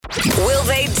Will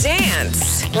they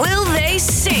dance? Will they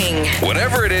sing?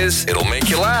 Whatever it is, it'll make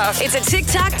you laugh. It's a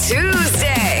TikTok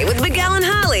Tuesday with Miguel and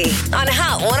Holly on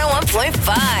Hot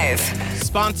 101.5.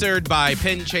 Sponsored by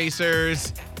Pin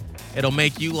Chasers. It'll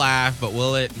make you laugh, but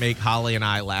will it make Holly and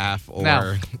I laugh or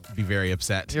No. be very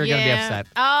upset? You're going to be upset.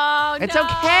 Oh, It's no.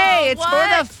 okay. It's for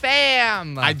What? the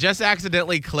fam. I just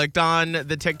accidentally clicked on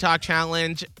the TikTok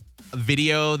challenge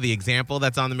video, the example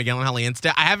that's on the Miguel and Holly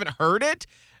Insta. I haven't heard it,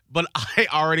 but I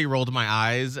already rolled my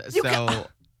eyes.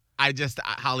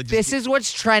 Holly, This is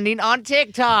what's trending on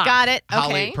TikTok. Got it.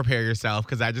 Holly, Okay. prepare yourself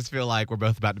because I just feel like we're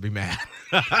both about to be mad.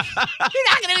 You're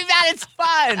not going to be mad. It's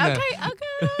fun.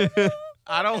 Okay.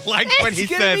 I don't like when he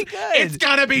It's gonna says, be good. it's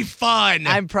going to be fun.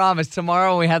 I promise.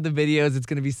 Tomorrow when we have the videos, it's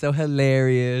going to be so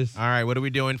hilarious. All right, what are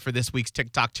we doing for this week's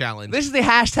TikTok challenge? This is the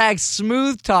hashtag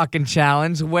smooth talking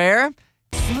challenge where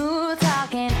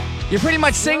you're pretty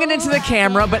much singing into the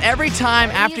camera, but every time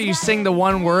after you sing the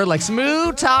one word, like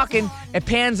smooth talking, it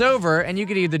pans over, and you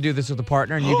could either do this with a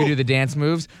partner, and you could do the dance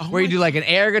moves, where you do like an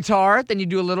air guitar, then you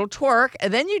do a little twerk,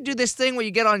 and then you do this thing where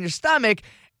you get on your stomach,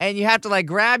 and you have to like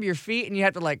grab your feet, and you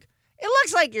have to like, it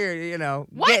looks like you're,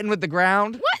 getting with the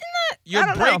ground. What in the? You're I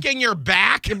don't know. breaking your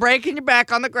back? You're breaking your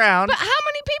back on the ground. But how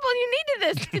many people you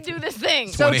need to do this thing?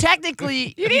 So 20.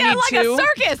 technically, you need like two. a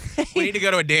circus. We need to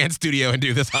go to a dance studio and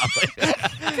do this, Holly.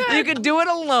 You could do it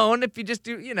alone if you just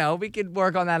do, we could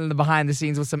work on that in the behind the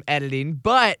scenes with some editing.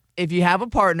 But if you have a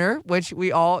partner, which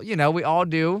we all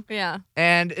do, Yeah.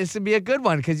 and this would be a good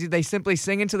one because they simply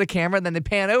sing into the camera and then they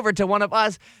pan over to one of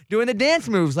us doing the dance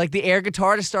moves, like the air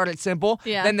guitar to start it simple,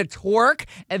 Yeah. then the twerk,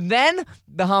 and then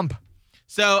the hump.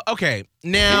 So, okay,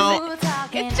 now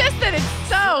It's just that it's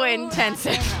so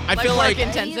intensive. I feel like work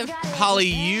intensive. Holly,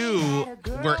 you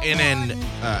were in an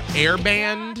air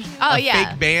band. Oh, a yeah.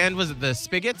 fake band. Was it the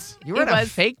Spigots? You were in It a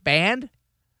was- fake band?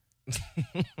 Oh,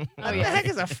 What the yeah. heck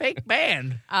is a fake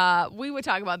band? We would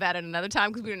talk about that at another time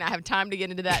because we do not have time to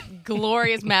get into that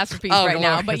glorious masterpiece Oh, right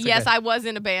now. But glorious, yes, okay. I was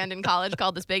in a band in college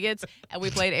called the Spigots, and we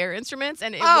played air instruments,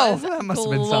 and it Oh, was that must have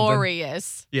been something.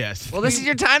 glorious. Yes. Well, this is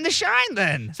your time to shine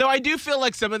then. So I do feel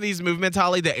like some of these movements,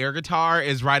 Holly, the air guitar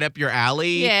is right up your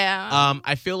alley. Yeah.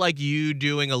 I feel like you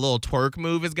doing a little twerk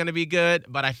move is going to be good,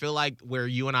 but I feel like where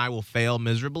you and I will fail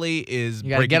miserably is You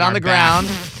got to breaking get on our the back.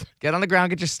 ground. Get on the ground,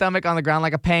 get your stomach on the ground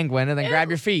like a penguin, and then grab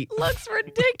your feet. Looks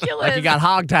ridiculous. Like you got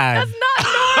hogtied. That's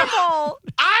not normal.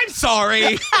 I'm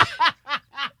sorry.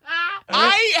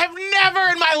 I have never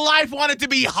in my life wanted to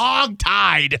be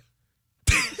hog-tied.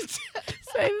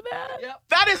 Say that.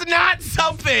 That is not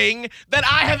something that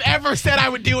I have ever said I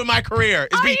would do in my career.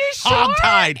 Is Are be you sure?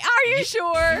 hog-tied. Are you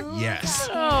sure? Yes.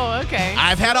 Oh, okay.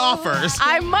 I've had offers.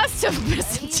 I must have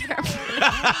misinterpreted.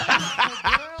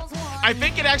 I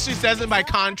think it actually says in my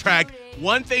contract,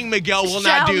 one thing Miguel will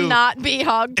shall not do. not be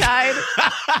hogtied.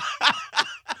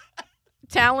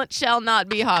 Talent shall not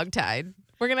be hogtied.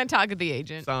 We're going to talk to the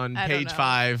agent. It's on I don't page know.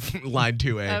 5, line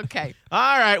 2A. Okay.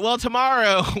 All right. Well,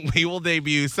 tomorrow we will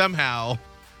debut somehow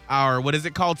our, what is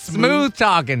it called? Smooth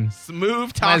talking.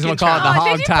 Smooth Might as talking well call it the challenge. hog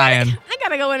did you put tying. it? I got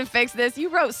to go in and fix this. You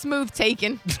wrote smooth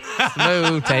taken.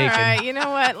 Smooth taking. All right. You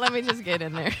know what? Let me just get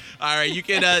in there. All right. You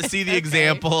can see the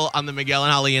example on the Miguel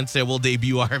and Holly Insta. We'll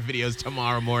debut our videos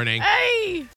tomorrow morning. Hey.